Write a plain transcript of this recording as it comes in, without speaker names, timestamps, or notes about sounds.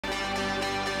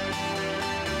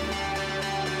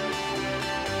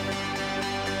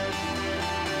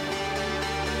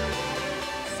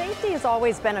has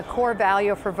always been a core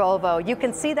value for Volvo. You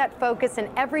can see that focus in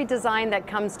every design that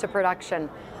comes to production.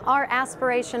 Our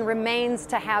aspiration remains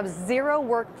to have zero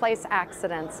workplace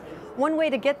accidents. One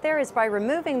way to get there is by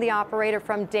removing the operator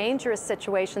from dangerous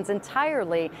situations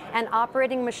entirely and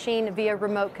operating machine via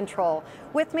remote control.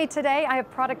 With me today, I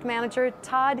have product manager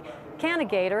Todd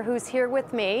Excavator, who's here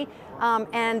with me,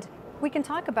 and we can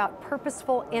talk about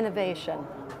purposeful innovation.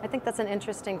 I think that's an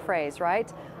interesting phrase,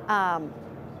 right?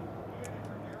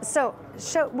 So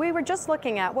we were just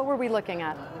looking at, what were we looking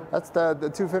at? That's the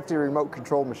 250 remote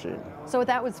control machine. So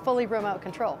that was fully remote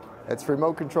control? It's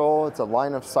remote control, it's a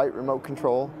line of sight remote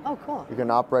control. Oh, cool. You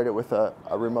can operate it with a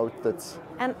remote that's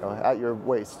at your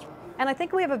waist. And I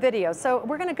think we have a video, so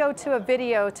we're going to go to a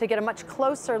video to get a much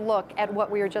closer look at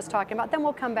what we were just talking about. Then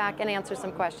we'll come back and answer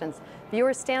some questions.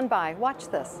 Viewers, stand by. Watch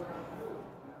this.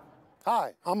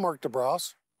 Hi, I'm Mark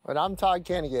DeBross. And I'm Todd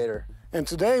Excavator. And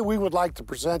today we would like to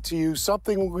present to you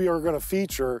something we are going to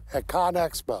feature at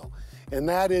ConExpo, and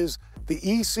that is the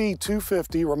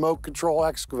EC250 remote control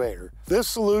excavator. This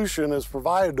solution is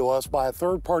provided to us by a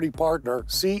third-party partner,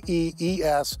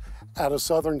 CES, out of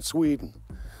southern Sweden.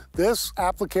 This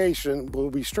application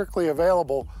will be strictly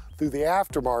available through the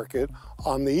aftermarket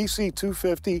on the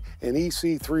EC250 and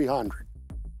EC300.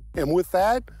 And with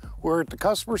that, we're at the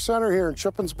Customer Center here in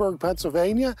Shippensburg,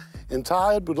 Pennsylvania, and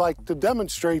Todd would like to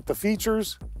demonstrate the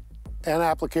features and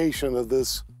application of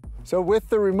this. So with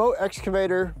the remote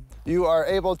excavator, you are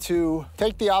able to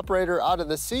take the operator out of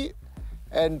the seat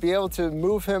and be able to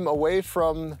move him away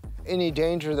from any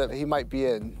danger that he might be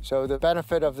in. So the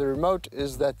benefit of the remote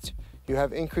is that you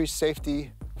have increased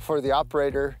safety for the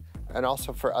operator and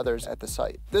also for others at the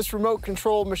site. This remote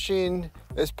control machine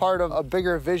is part of a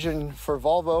bigger vision for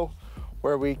Volvo,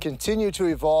 where we continue to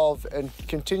evolve and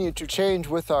continue to change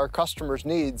with our customers'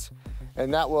 needs.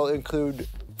 And that will include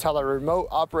tele-remote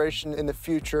operation in the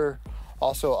future,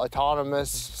 also autonomous,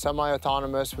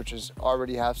 semi-autonomous, which is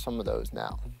already have some of those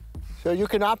now. So you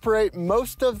can operate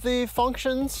most of the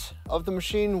functions of the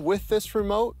machine with this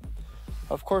remote.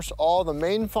 Of course, all the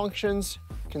main functions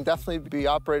can definitely be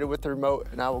operated with the remote,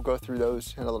 and I will go through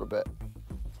those in a little bit.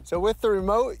 So with the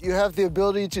remote, you have the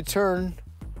ability to turn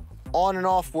on and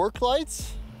off work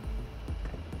lights.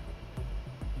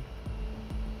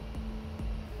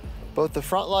 Both the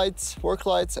front lights, work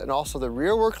lights, and also the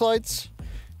rear work lights.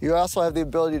 You also have the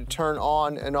ability to turn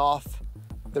on and off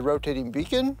the rotating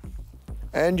beacon.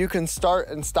 And you can start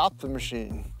and stop the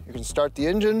machine. You can start the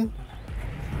engine.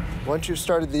 Once you've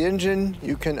started the engine,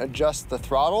 you can adjust the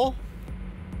throttle.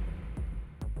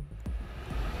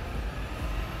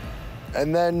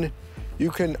 And then you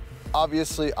can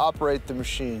obviously operate the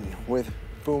machine with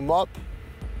boom up,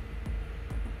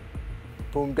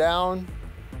 boom down,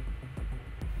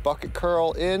 bucket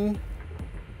curl in,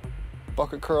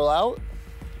 bucket curl out,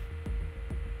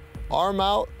 arm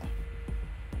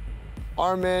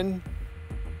in,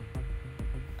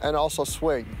 and also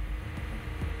swing.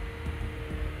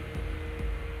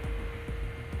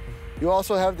 You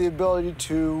also have the ability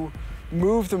to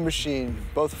move the machine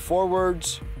both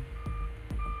forwards,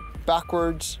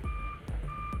 backwards,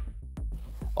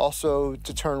 also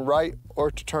to turn right or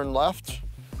to turn left.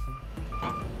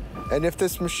 And if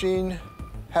this machine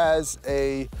has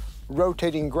a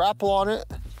rotating grapple on it,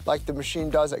 like the machine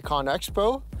does at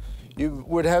ConExpo, you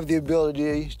would have the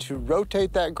ability to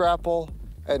rotate that grapple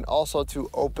and also to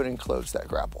open and close that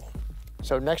grapple.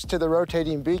 So next to the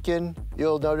rotating beacon,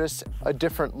 you'll notice a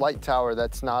different light tower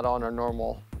that's not on our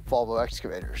normal Volvo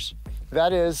excavators.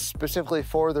 That is specifically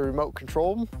for the remote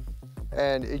control,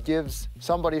 and it gives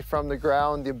somebody from the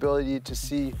ground the ability to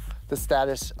see the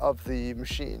status of the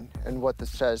machine and what this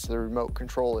says the remote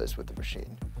control is with the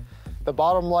machine. The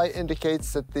bottom light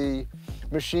indicates that the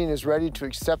machine is ready to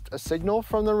accept a signal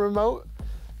from the remote.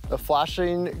 The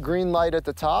flashing green light at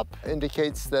the top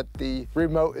indicates that the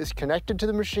remote is connected to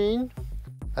the machine.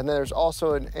 And then there's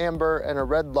also an amber and a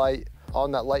red light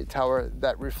on that light tower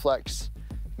that reflects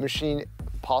machine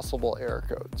possible error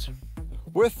codes.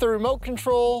 With the remote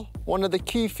control, one of the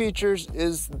key features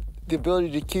is the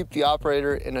ability to keep the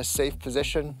operator in a safe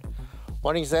position.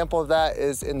 One example of that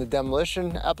is in the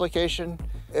demolition application.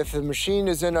 If the machine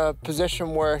is in a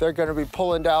position where they're going to be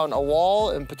pulling down a wall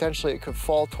and potentially it could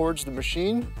fall towards the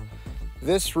machine,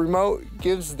 this remote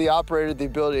gives the operator the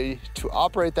ability to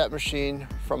operate that machine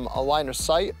from a line of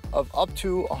sight of up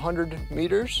to 100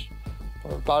 meters,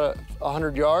 or about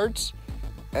 100 yards,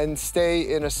 and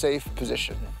stay in a safe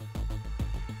position.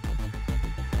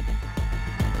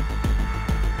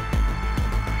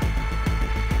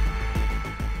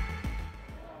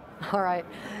 All right.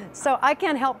 So I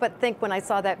can't help but think when I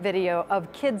saw that video of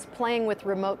kids playing with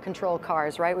remote control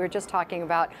cars, right? We were just talking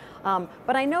about.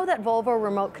 But I know that Volvo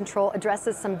remote control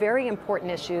addresses some very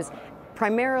important issues,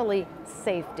 primarily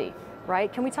safety,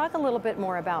 right? Can we talk a little bit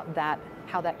more about that,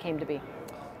 how that came to be?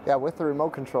 Yeah, with the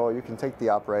remote control, you can take the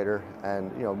operator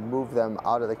and move them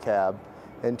out of the cab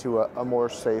into a more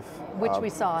safe. Which we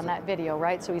saw in that video,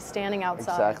 right? So he's standing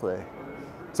outside. Exactly.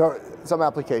 So some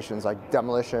applications like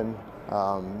demolition,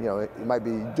 you might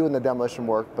be doing the demolition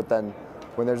work, but then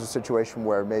when there's a situation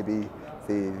where maybe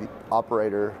the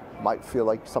operator might feel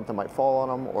like something might fall on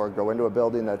them or go into a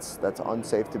building that's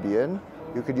unsafe to be in,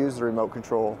 you could use the remote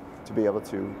control to be able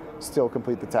to still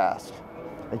complete the task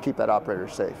and keep that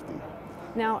operator's safety.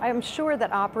 Now, I'm sure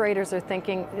that operators are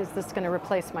thinking, is this going to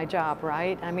replace my job,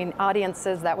 right? I mean,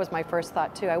 audiences, that was my first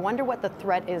thought too. I wonder what the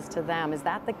threat is to them. Is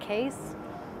that the case?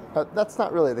 That's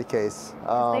not really the case.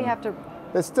 They have to.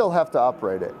 They still have to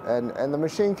operate it, and the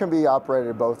machine can be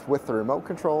operated both with the remote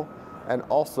control and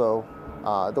also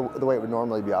the way it would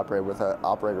normally be operated with an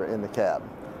operator in the cab.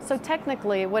 So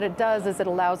technically, what it does is it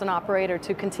allows an operator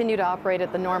to continue to operate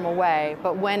it the normal way,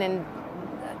 but when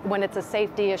it's a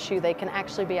safety issue, they can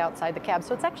actually be outside the cab,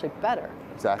 so it's actually better.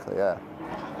 Exactly, yeah.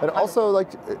 And also, like,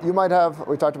 you might have,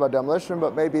 we talked about demolition,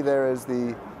 but maybe there is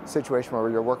the situation where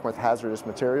you're working with hazardous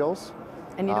materials.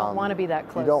 And you don't want to be that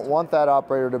close. You don't want that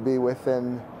operator to be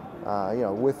within,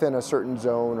 within a certain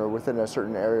zone or within a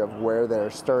certain area of where they're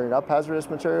stirring up hazardous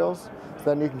materials. So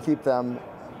then you can keep them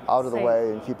out of the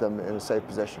way and keep them in a safe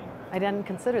position. I hadn't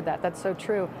considered that. That's so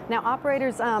true. Now,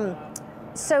 operators,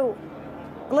 so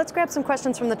let's grab some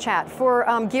questions from the chat. For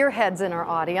gearheads in our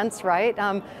audience, right?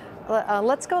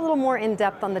 Let's go a little more in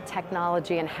depth on the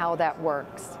technology and how that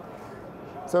works.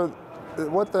 So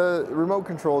what the remote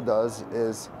control does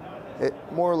is it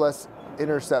more or less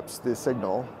intercepts the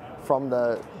signal from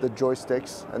the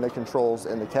joysticks and the controls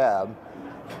in the cab,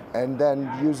 and then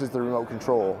uses the remote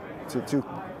control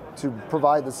to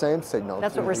provide the same signal.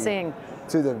 That's what we're seeing.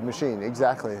 To the machine,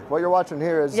 exactly. What you're watching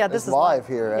here is live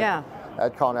here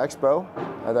at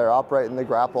ConExpo. They're operating the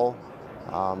grapple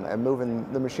and moving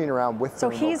the machine around with the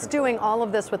remote control. So he's doing all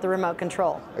of this with the remote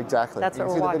control? Exactly. That's what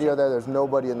we're watching. You can see the video there, there's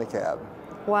nobody in the cab.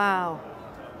 Wow.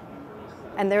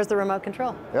 And there's the remote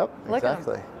control. Yep, Look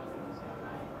exactly.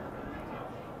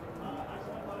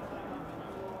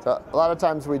 So a lot of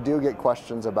times we do get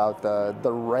questions about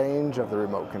the range of the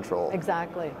remote control.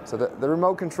 Exactly. So the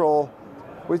remote control,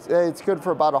 it's good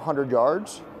for about 100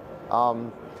 yards.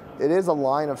 It is a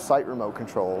line of sight remote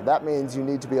control. That means you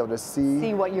need to be able to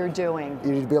see what you're doing.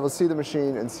 You need to be able to see the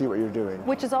machine and see what you're doing.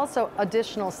 Which is also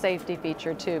additional safety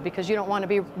feature too, because you don't want to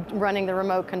be running the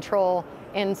remote control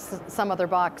in some other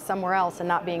box somewhere else and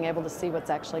not being able to see what's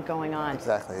actually going on.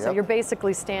 Exactly, So you're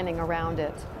basically standing around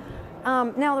it.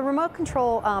 Now the remote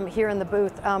control here in the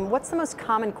booth, what's the most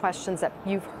common questions that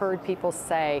you've heard people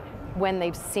say when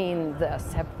they've seen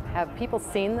this? Have people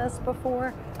seen this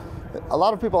before? A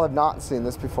lot of people have not seen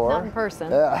this before. Not in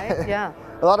person, right? Yeah.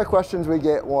 A lot of questions we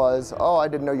get was, oh, I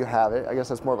didn't know you have it. I guess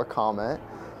that's more of a comment.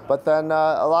 But then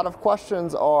a lot of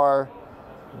questions are,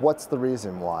 what's the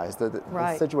reason why?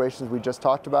 The situations we just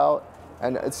talked about.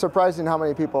 And it's surprising how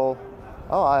many people,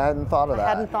 oh, I hadn't thought of that. I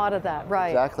hadn't thought of that, right.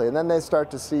 Exactly. And then they start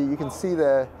to see, you can see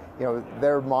their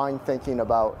mind thinking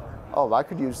about, oh, I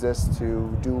could use this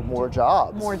to do more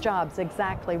jobs. More jobs,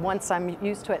 exactly, once I'm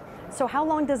used to it. So how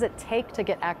long does it take to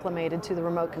get acclimated to the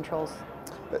remote controls?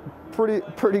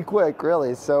 Pretty quick,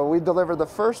 really. So we delivered the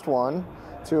first one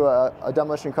to a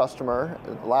demolition customer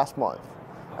last month.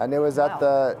 And it was at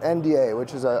the NDA,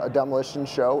 which is a demolition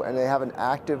show, and they have an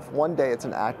active, one day it's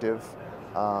an active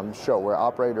show where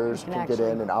operators can get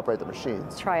in and operate the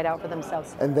machines. Try it out for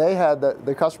themselves. And they had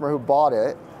the customer who bought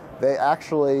it, they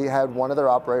actually had one of their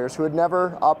operators who had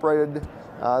never operated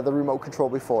the remote control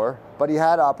before, but he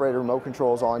had operated remote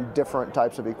controls on different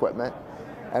types of equipment.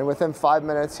 And within 5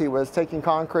 minutes, he was taking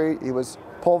concrete, he was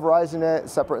pulverizing it,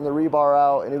 separating the rebar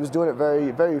out, and he was doing it very,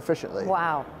 very efficiently.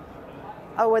 Wow.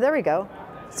 Oh, well, there we go.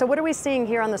 So what are we seeing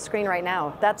here on the screen right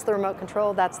now? That's the remote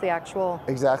control, that's the actual...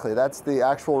 Exactly, that's the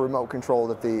actual remote control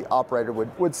that the operator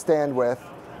would stand with.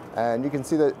 And you can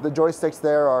see that the joysticks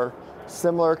there are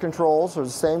similar controls, or the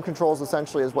same controls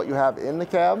essentially as what you have in the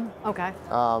cab. Okay.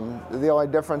 The only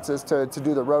difference is to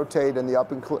do the rotate and the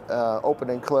open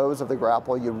and close of the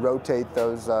grapple, you rotate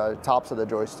those tops of the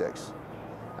joysticks.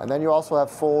 And then you also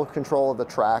have full control of the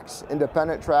tracks,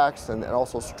 independent tracks, and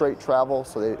also straight travel,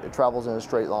 so it travels in a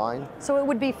straight line. So it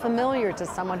would be familiar to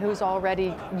someone who's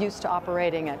already used to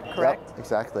operating it, correct? Yep,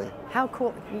 exactly. How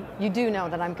cool. You do know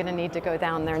that I'm going to need to go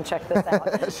down there and check this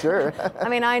out. Sure. I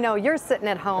mean, I know you're sitting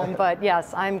at home, but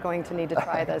yes, I'm going to need to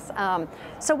try this.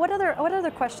 So what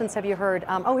other questions have you heard?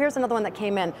 Oh, here's another one that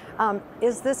came in.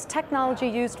 Is this technology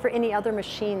used for any other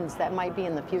machines that might be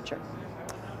in the future?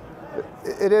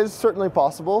 It is certainly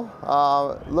possible.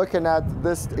 Looking at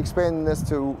this, expanding this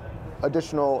to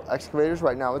additional excavators,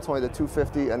 right now it's only the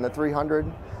 250 and the 300.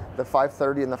 The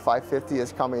 530 and the 550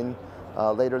 is coming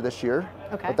later this year.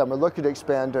 Okay. But then we're looking to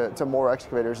expand to more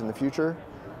excavators in the future.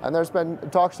 And there's been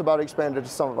talks about expanding to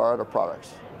some of our other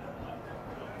products.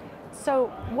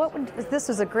 So this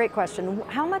is a great question.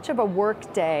 How much of a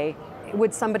work day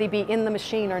would somebody be in the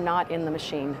machine or not in the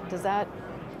machine? Does that?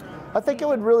 I think it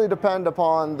would really depend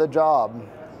upon the job.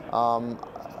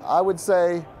 I would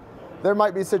say there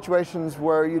might be situations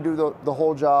where you do the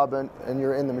whole job and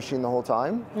you're in the machine the whole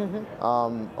time.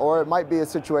 Mm-hmm. Or it might be a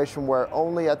situation where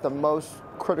only at the most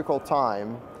critical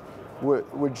time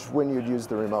when you'd use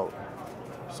the remote.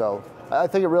 So I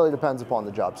think it really depends upon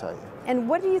the job site. And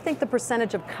what do you think the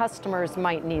percentage of customers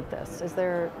might need this?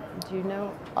 Do you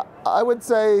know? I would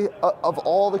say of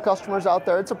all the customers out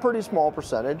there, it's a pretty small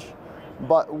percentage.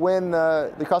 But when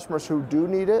the customers who do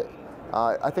need it,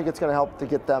 I think it's going to help to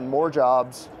get them more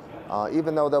jobs,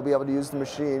 even though they'll be able to use the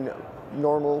machine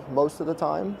normal most of the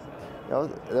time. You know,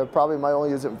 they probably might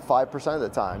only use it 5% of the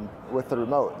time with the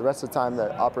remote. The rest of the time,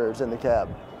 the operator's in the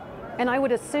cab. And I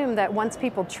would assume that once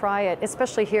people try it,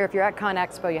 especially here, if you're at Con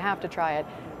Expo, you have to try it.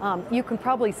 You can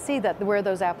probably see that where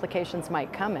those applications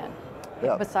might come in.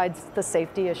 Yeah. Besides the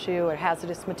safety issue or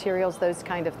hazardous materials, those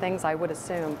kind of things, I would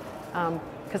assume.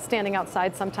 Because standing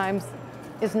outside sometimes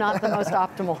is not the most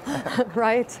optimal,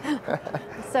 right?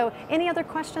 So any other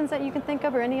questions that you can think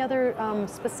of or any other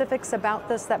specifics about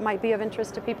this that might be of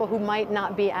interest to people who might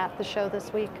not be at the show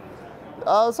this week?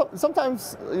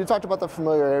 Sometimes you talked about the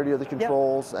familiarity of the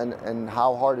controls. Yep. and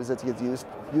how hard is it to get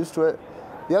used to it.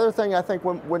 The other thing, I think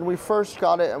when we first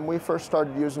got it and we first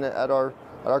started using it at our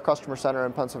customer center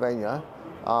in Pennsylvania,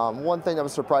 one thing that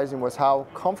was surprising was how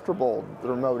comfortable the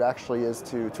remote actually is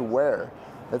to wear.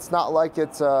 It's not like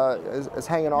it's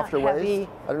hanging off your waist.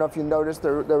 I don't know if you noticed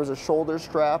there was a shoulder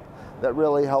strap that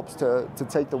really helps to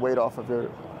take the weight off of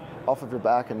your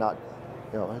back and not,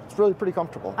 you know, it's really pretty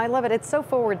comfortable. I love it. It's so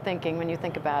forward thinking when you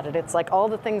think about it. It's like all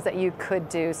the things that you could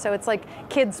do. So it's like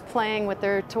kids playing with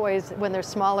their toys when they're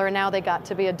smaller and now they got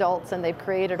to be adults and they've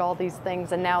created all these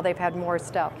things and now they've had more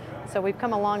stuff. So we've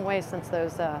come a long way since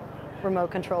those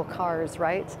remote control cars,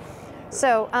 right?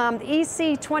 So the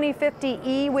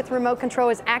EC250E with remote control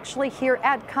is actually here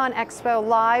at Con Expo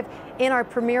live in our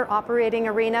premier operating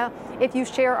arena. If you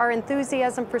share our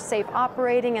enthusiasm for safe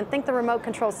operating and think the remote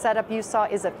control setup you saw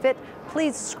is a fit,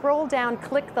 please scroll down,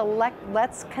 click the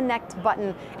Let's Connect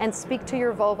button and speak to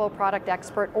your Volvo product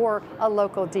expert or a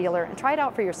local dealer and try it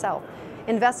out for yourself.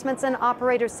 Investments in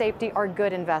operator safety are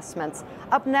good investments.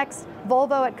 Up next,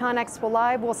 Volvo at Con Expo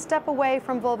Live will step away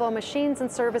from Volvo machines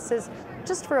and services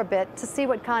just for a bit to see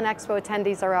what Con Expo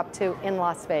attendees are up to in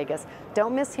Las Vegas.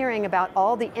 Don't miss hearing about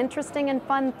all the interesting and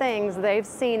fun things they've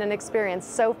seen and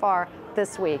experienced so far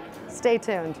this week. Stay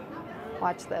tuned.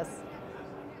 Watch this.